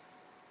witness,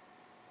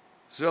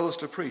 zealous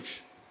to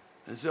preach,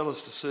 and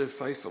zealous to serve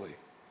faithfully.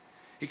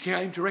 He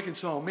came to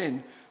reconcile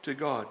men to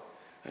God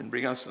and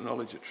bring us the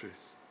knowledge of truth.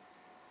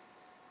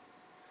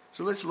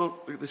 So let's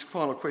look at this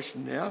final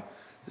question now.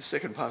 The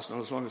second part's not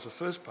as long as the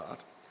first part.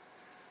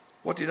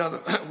 Why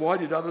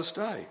did others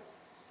stay?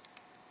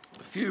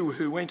 A few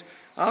who went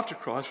after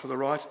Christ for the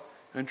right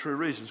and true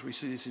reasons. We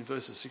see this in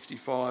verses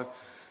 65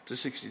 to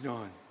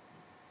 69.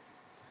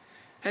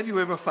 Have you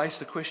ever faced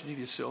the question of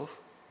yourself,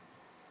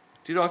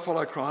 did I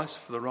follow Christ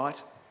for the right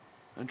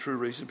and true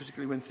reason,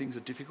 particularly when things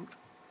are difficult?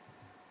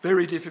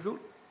 Very difficult.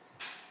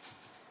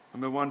 I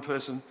remember one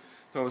person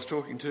that I was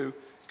talking to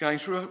going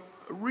through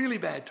a really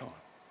bad time.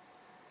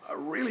 A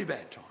really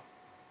bad time.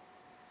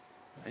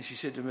 And she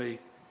said to me,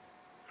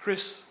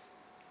 Chris,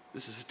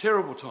 this is a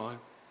terrible time,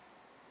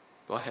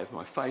 but I have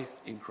my faith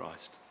in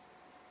Christ.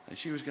 And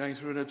she was going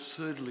through an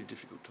absurdly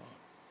difficult time.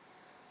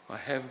 I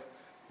have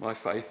my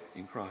faith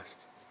in Christ.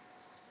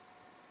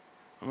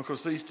 And of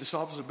course, these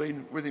disciples have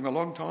been with him a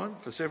long time,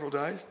 for several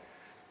days.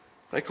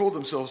 They called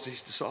themselves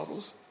his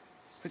disciples,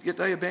 but yet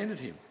they abandoned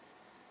him.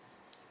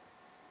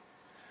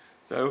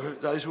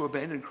 Those who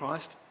abandoned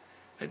Christ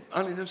had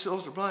only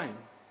themselves to blame.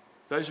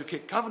 Those who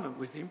kept covenant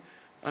with him,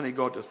 only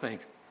God to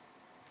thank.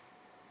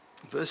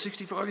 Verse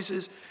 65 he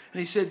says, and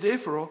he said,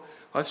 therefore,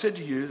 I've said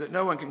to you that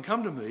no one can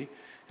come to me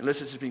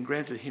unless it has been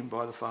granted him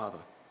by the Father.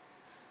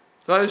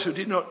 Those who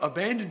did not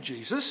abandon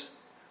Jesus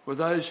were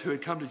those who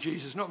had come to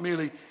Jesus not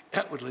merely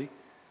outwardly,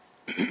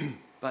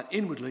 but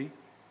inwardly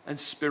and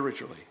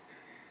spiritually.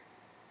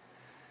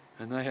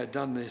 And they had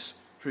done this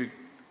through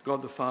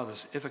God the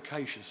Father's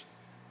efficacious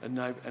and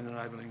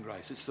enabling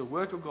grace. It's the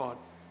work of God,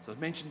 as I've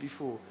mentioned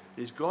before.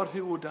 It is God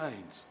who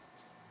ordains.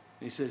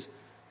 And he says,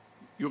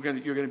 you're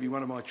going to be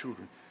one of my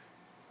children.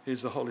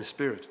 Here's the Holy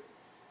Spirit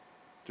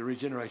to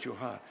regenerate your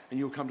heart. And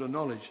you'll come to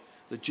knowledge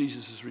that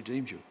Jesus has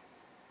redeemed you.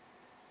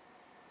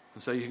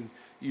 And so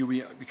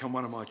you'll become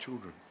one of my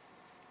children.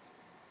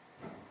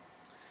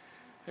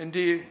 And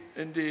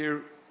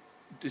dear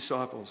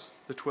disciples,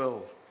 the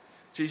 12,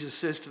 Jesus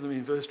says to them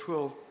in verse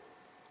 12,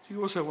 do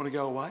you also want to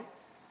go away?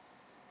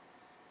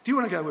 Do you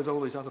want to go with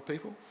all these other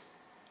people?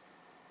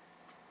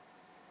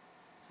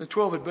 The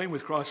 12 had been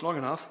with Christ long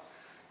enough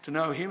to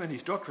know him and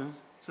his doctrine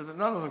so that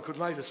none of them could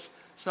later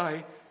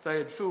say they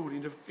had filled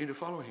into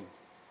following him.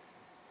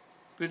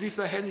 But if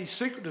they had any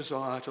secret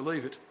desire to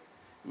leave it,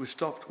 it was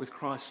stopped with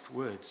Christ's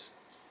words.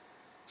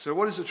 So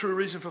what is the true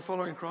reason for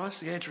following Christ?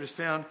 The answer is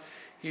found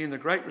here in the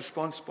great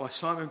response by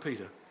Simon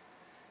Peter.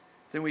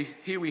 Then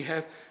here we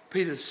have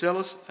Peter's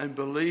zealous and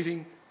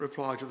believing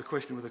reply to the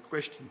question with a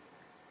question.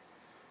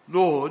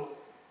 Lord,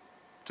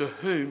 to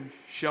whom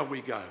shall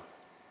we go?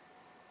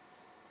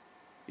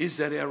 Is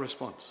that our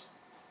response?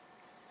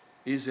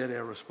 Is that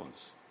our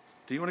response?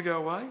 Do you want to go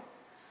away?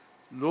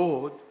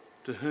 Lord,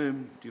 to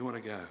whom do you want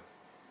to go?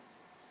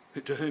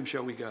 To whom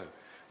shall we go?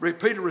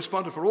 Peter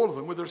responded for all of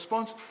them with the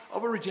response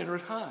of a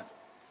regenerate heart.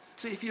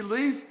 See,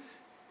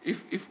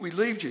 if we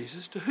leave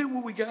Jesus, to whom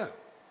will we go?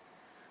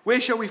 Where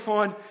shall we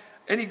find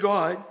any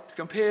guide to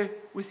compare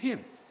with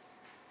him?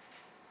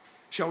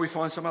 Shall we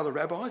find some other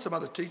rabbi, some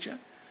other teacher?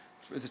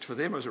 If it's for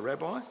them as a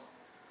rabbi,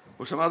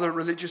 or some other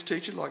religious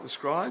teacher like the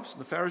scribes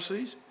and the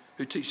Pharisees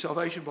who teach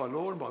salvation by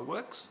law and by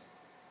works?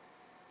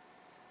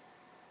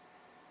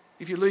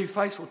 If you leave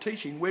faithful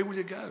teaching, where will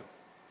you go?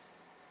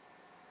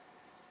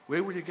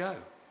 Where will you go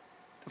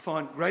to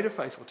find greater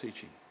faithful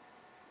teaching?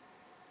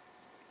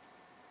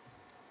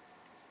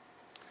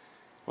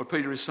 What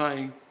Peter is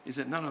saying is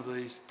that none of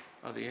these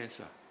are the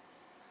answer.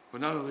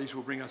 But none of these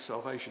will bring us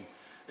salvation.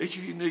 Each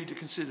of you need to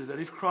consider that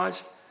if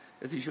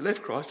you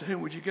left Christ, to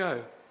whom would you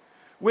go?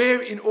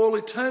 Where in all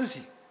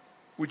eternity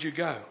would you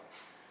go?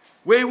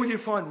 Where will you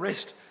find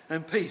rest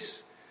and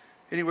peace?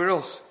 Anywhere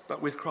else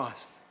but with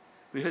Christ.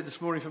 We heard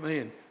this morning from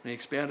Ian, and he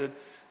expounded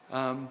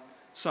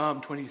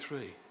Psalm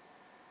 23.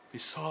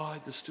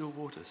 Beside the still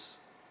waters.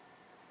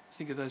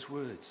 Think of those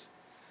words.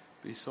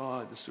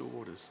 Beside the still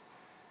waters.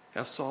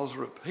 Our souls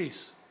are at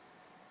peace.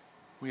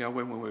 We are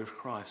when we're with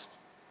Christ,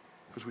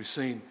 because we've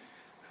seen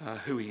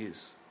who he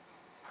is.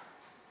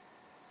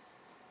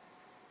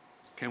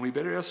 Can we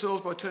better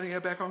ourselves by turning our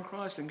back on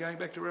Christ and going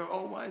back to our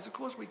old ways? Of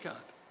course we can't.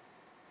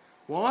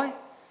 Why?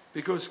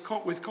 Because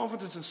with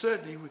confidence and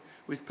certainty,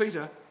 with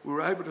Peter, we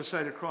were able to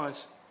say to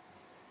Christ,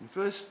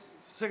 in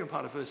second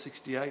part of verse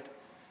 68,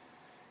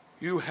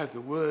 you have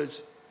the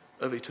words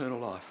of eternal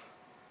life.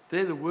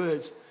 They're the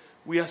words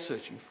we are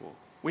searching for.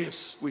 We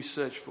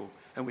search for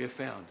and we have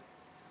found.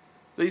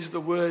 These are the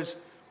words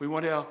we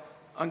want our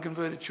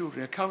unconverted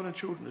children, our covenant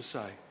children to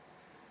say.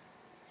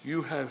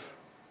 You have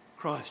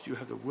Christ, you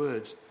have the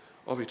words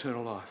of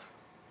eternal life.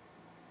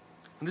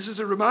 And this is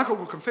a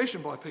remarkable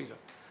confession by Peter,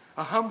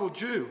 a humble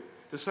Jew,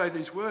 to say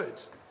these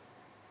words.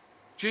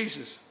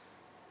 Jesus,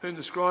 whom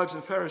the scribes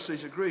and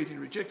Pharisees agreed in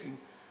rejecting,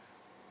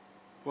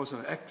 was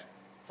an act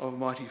of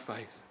mighty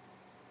faith.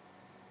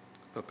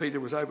 But Peter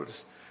was able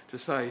to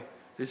say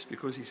this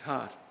because his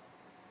heart,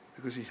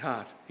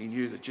 he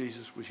knew that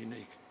Jesus was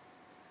unique.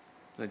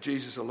 That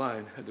Jesus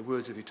alone had the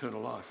words of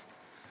eternal life,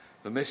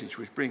 the message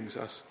which brings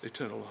us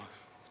eternal life.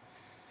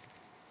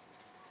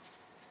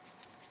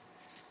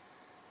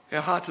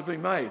 Our hearts have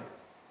been made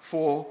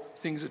for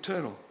things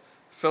eternal,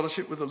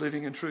 fellowship with the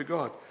living and true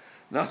God.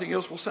 Nothing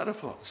else will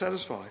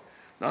satisfy.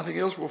 Nothing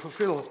else will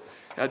fulfill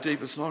our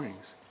deepest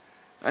longings.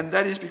 And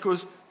that is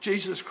because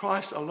Jesus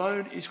Christ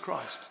alone is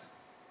Christ,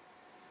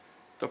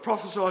 the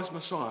prophesied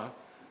Messiah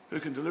who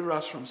can deliver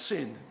us from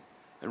sin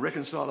and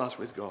reconcile us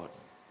with God.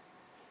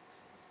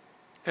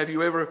 Have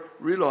you ever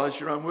realised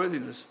your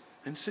unworthiness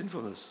and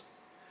sinfulness?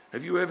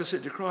 Have you ever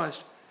said to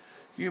Christ,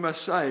 you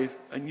must save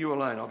and you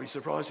alone? I'll be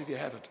surprised if you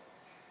haven't.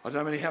 I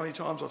don't know how many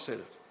times I've said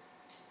it.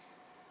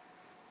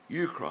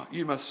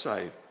 You must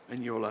save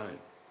and you alone.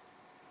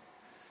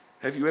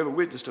 Have you ever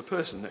witnessed a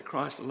person that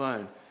Christ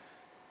alone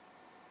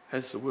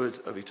has the words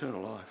of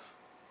eternal life?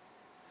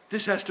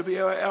 This has to be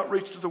our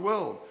outreach to the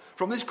world,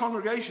 from this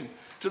congregation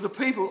to the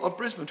people of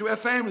Brisbane, to our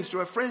families, to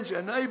our friends, to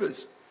our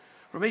neighbours,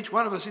 from each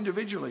one of us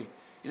individually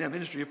in our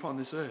ministry upon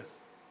this earth.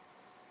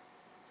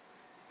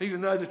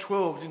 Even though the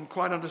 12 didn't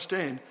quite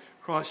understand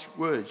Christ's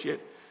words yet,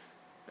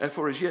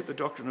 for as yet the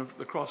doctrine of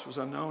the cross was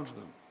unknown to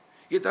them,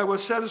 yet they were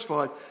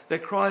satisfied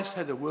that Christ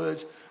had the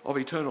words of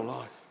eternal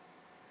life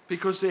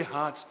because their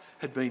hearts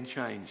had been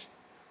changed,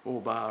 all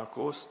bar, of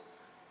course,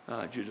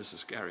 Judas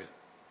Iscariot.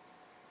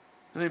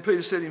 And then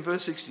Peter said in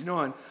verse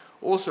 69,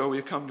 also we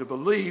have come to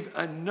believe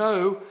and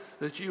know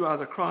that you are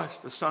the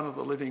Christ, the Son of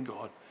the living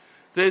God.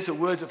 There's the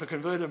words of a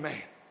converted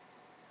man.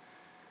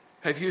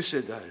 Have you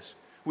said those?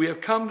 We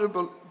have come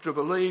to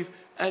believe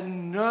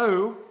and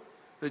know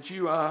that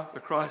you are the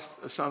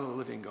Christ, the Son of the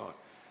living God.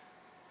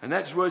 And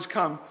those words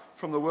come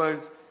from the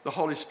word, the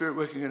Holy Spirit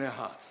working in our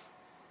hearts.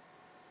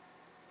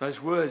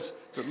 Those words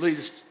that lead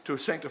us to a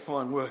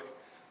sanctifying work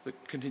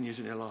that continues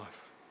in our life.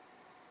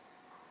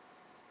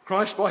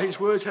 Christ, by his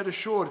words, had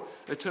assured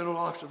eternal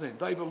life to them.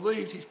 They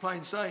believed his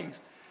plain sayings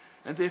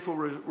and therefore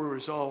were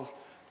resolved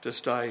to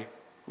stay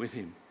with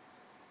him.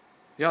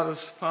 The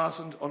others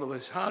fastened onto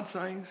those hard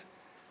sayings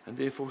and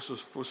therefore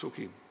forsook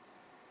him.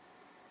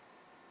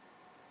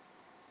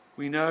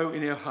 We know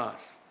in our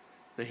hearts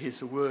that he is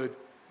the word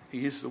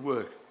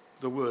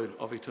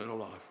of eternal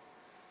life.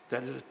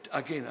 That is,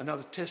 again,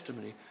 another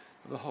testimony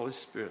of the Holy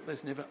Spirit.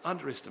 Let's never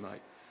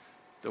underestimate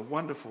the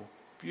wonderful,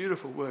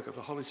 beautiful work of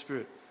the Holy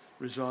Spirit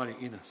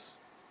residing in us.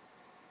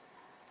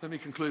 Let me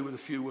conclude with a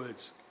few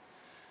words.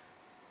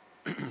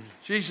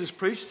 Jesus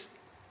preached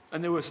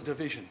and there was a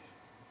division.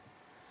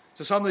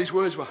 So some of these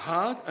words were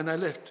hard and they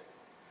left.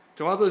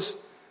 To others,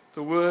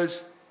 the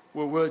words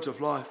were words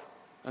of life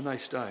and they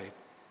stayed.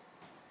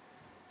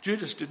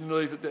 Judas didn't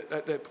leave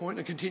at that point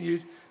and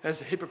continued as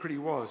the hypocrite he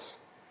was.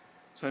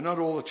 So not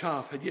all the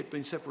chaff had yet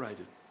been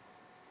separated.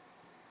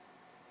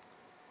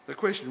 The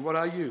question, what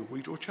are you,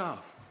 wheat or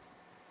chaff?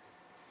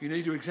 You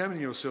need to examine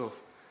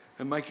yourself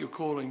and make your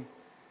calling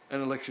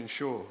and election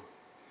sure.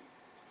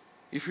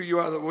 If you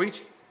are the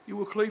wheat, you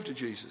will cleave to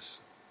Jesus.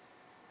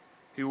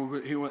 He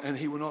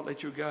will not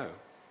let you go.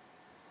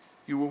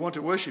 You will want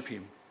to worship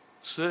him,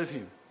 serve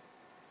him,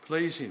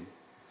 please him.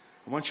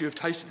 And once you have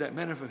tasted that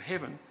manna from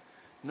heaven,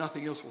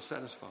 nothing else will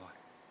satisfy.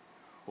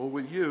 Or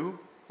will you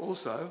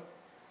also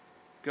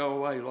go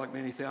away like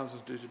many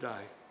thousands do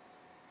today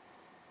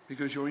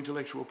because your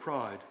intellectual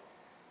pride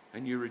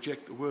and you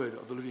reject the word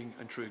of the living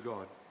and true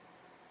God?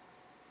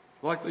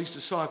 Like these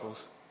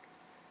disciples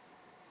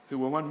who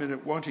were one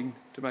minute wanting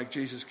to make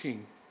Jesus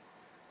king,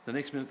 the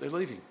next minute they're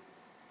leaving.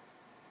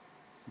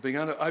 Being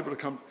unable to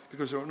come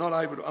because they're not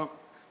able to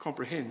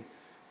comprehend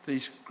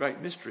these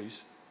great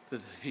mysteries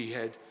that he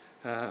had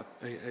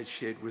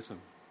shared with them.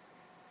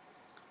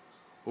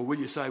 Or will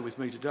you say with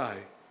me today,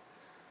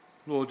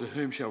 Lord, to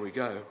whom shall we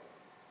go?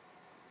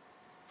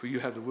 For you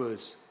have the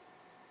words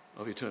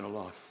of eternal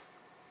life.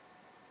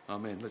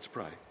 Amen. Let's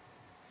pray.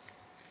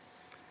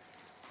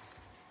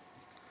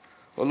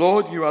 Well,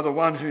 Lord, you are the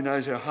one who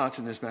knows our hearts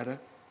in this matter.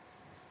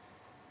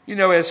 You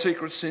know our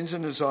secret sins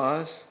and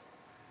desires,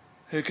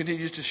 who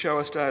continues to show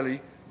us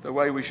daily the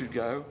way we should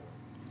go.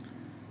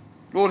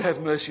 Lord,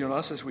 have mercy on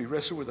us as we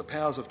wrestle with the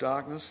powers of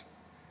darkness,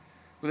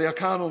 with our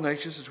carnal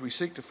natures as we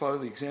seek to follow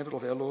the example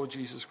of our Lord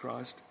Jesus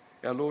Christ,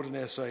 our Lord and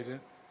our Saviour.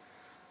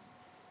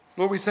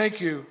 Lord, we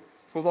thank you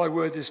for thy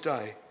word this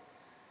day,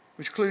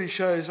 which clearly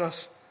shows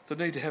us the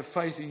need to have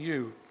faith in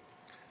you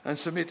and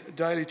submit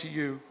daily to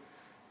you,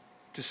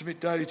 to submit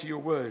daily to your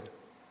word,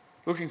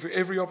 looking for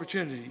every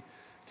opportunity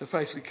to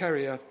faithfully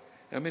carry out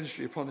our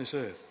ministry upon this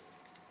earth.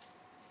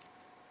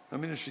 a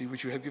ministry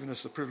which you have given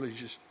us the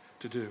privileges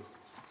to do.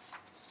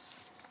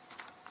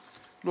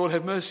 Lord,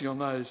 have mercy on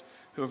those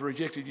who have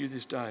rejected you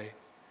this day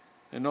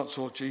and not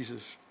sought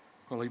Jesus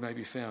while he may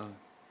be found.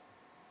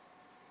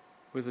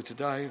 Whether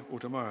today or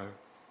tomorrow,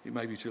 it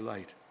may be too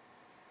late.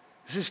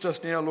 Assist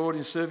us now, Lord,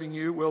 in serving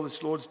you well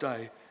this Lord's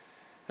Day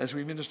as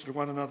we minister to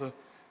one another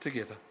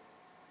together.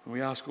 And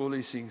we ask all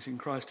these things in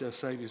Christ our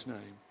Saviour's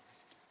name.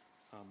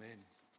 Amen.